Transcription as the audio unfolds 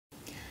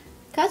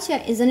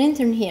Katja is an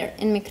intern here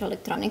in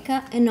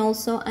MikroElektronika and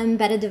also an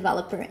embedded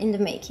developer in the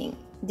making.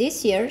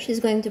 This year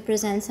she's going to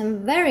present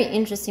some very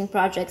interesting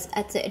projects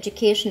at the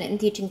Education and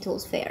Teaching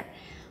Tools Fair.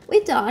 We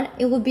thought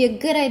it would be a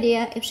good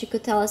idea if she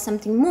could tell us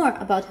something more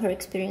about her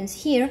experience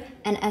here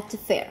and at the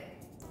fair.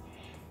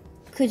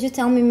 Could you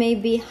tell me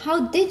maybe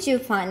how did you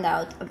find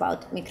out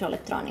about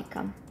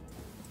MikroElektronika?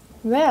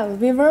 Well,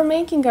 we were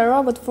making a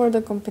robot for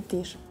the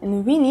competition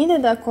and we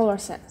needed a color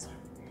sensor.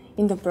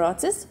 In the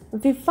process,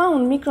 we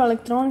found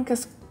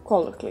MikroElektronika's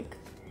color click.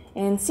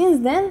 And since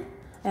then,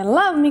 I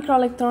love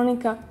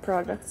MikroElektronika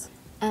products.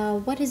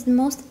 What is the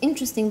most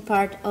interesting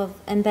part of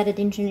embedded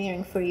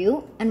engineering for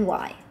you and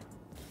why?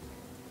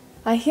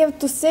 I have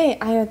to say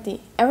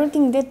IoT,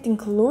 everything that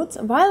includes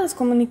wireless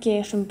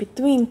communication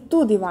between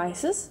two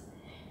devices,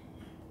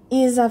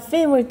 is a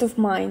favorite of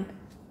mine,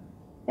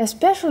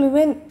 especially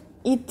when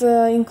it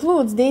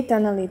includes data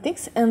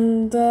analytics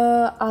and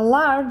a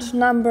large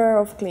number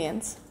of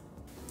clients.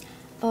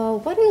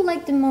 What do you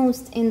like the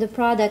most in the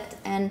product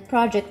and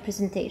project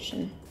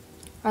presentation?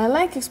 I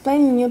like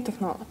explaining new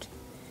technology,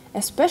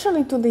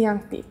 especially to the young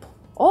people.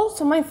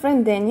 Also, my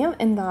friend Daniel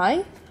and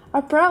I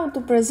are proud to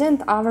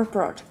present our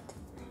project.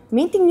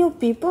 Meeting new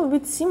people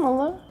with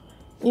similar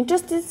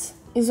interests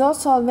is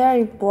also a very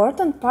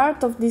important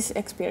part of this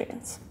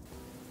experience.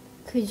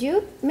 Could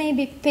you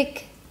maybe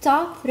pick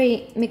top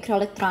 3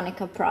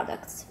 MikroElektronika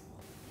products?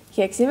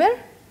 Hexiwear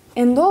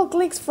and all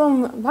clicks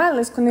from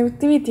wireless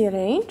connectivity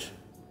range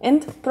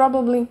and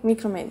probably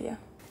Micromedia.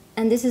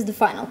 And this is the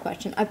final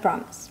question, I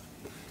promise.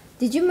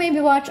 Did you maybe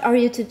watch our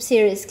YouTube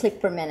series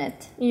Click Per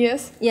Minute?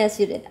 Yes. Yes,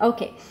 you did.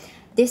 Okay.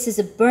 This is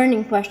a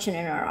burning question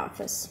in our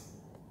office.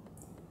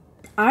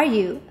 Are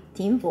you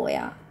Team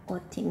Voja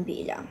or Team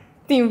Bilja?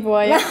 Team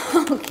Voja.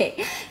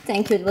 Okay.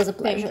 Thank you. It was a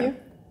pleasure. Thank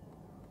you.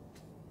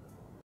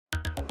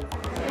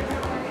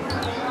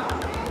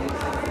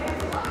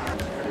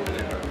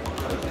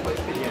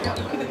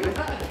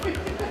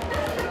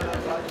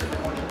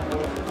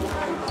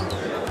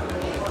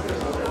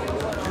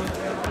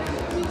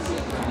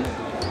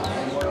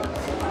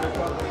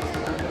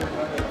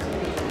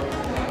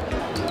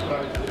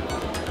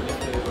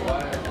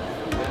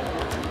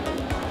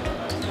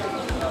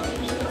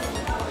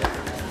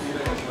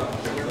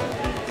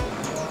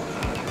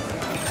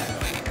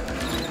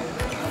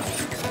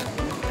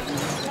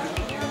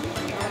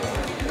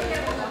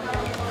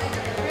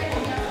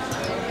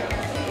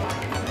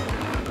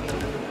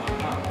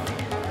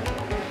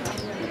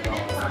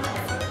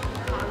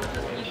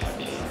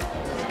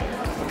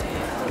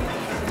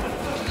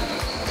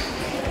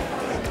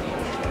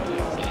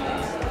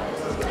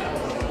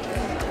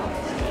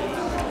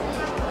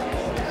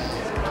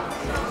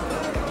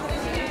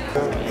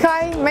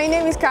 Hi, my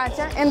name is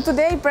Katja and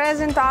today I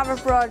present our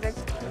project.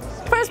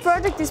 First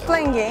project is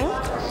playing game.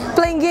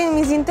 Playing game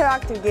is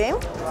interactive game.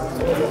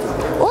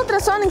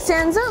 Ultrasonic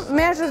sensor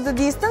measures the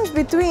distance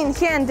between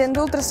hand and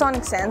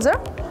ultrasonic sensor,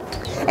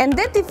 and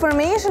that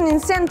information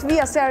is sent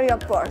via serial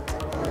port.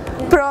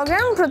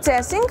 Program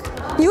processing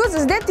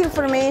uses that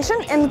information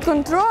and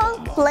control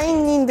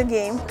playing in the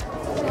game.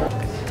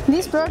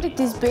 This project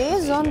is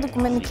based on the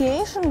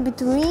communication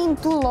between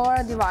two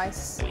LoRa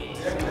devices.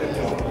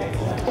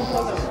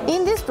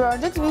 In this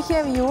project we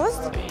have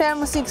used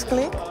Thermo 6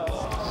 click, 2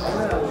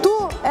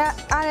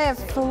 RF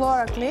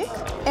LoRa click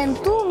and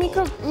 2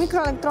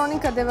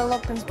 MikroElektronika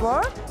development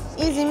board,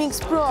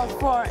 EasyMx PRO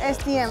for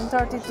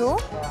STM32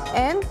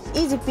 and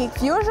EasyPIC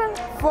Fusion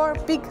for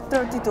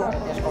PIC32.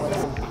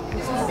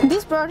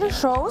 This project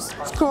shows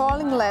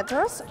scrolling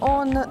letters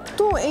on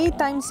 2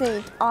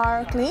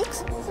 8x8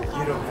 clicks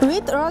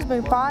with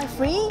Raspberry Pi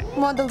 3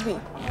 Model B.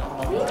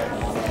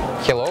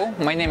 Hello,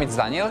 my name is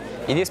Daniel.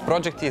 In this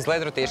project is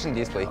LED rotation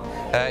display.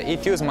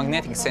 It uses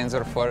magnetic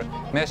sensor for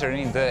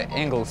measuring the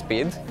angle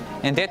speed,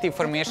 and that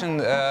information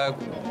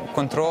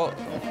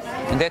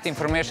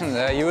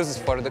uses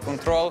for the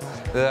control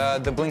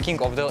the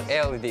blinking of the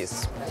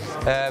LEDs.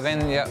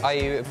 When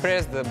I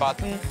press the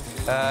button,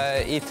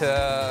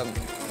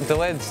 the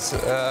LEDs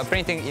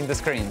printing in the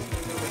screen.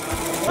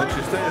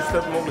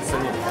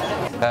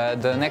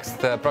 The next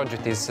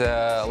project is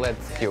LED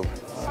cube.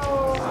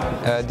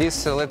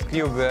 This LED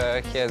cube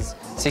has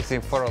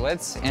 64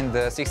 LEDs and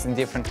 16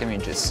 different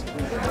images.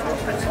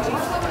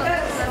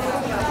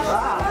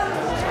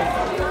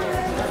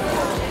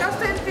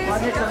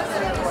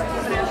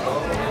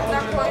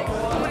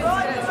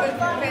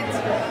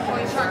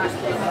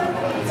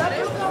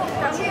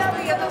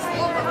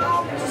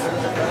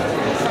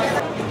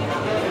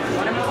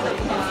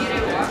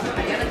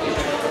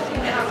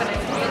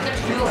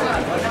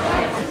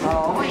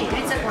 Ovo je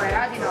igrica koja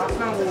radi na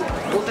osnovu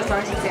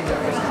ultrasoničnih senzora.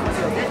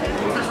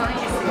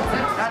 Ultrasonični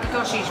senzor radi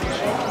to šišmiš.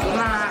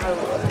 Ima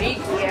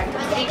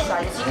rig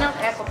šalje signal,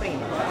 eho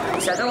prima.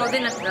 I sada ovdje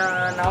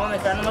na ovom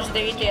ekranu možete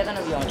vidjeti jedan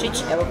aviončić,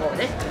 evo ga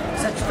ovdje.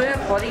 Sad što ja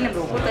podignem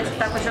ruku,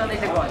 tako će onda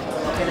ide gore.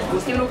 Kada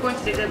spustim ruku, on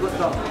će ide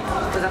gotovo.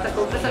 Zato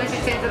što ultrasonični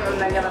senzor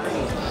ne gleda da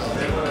nije.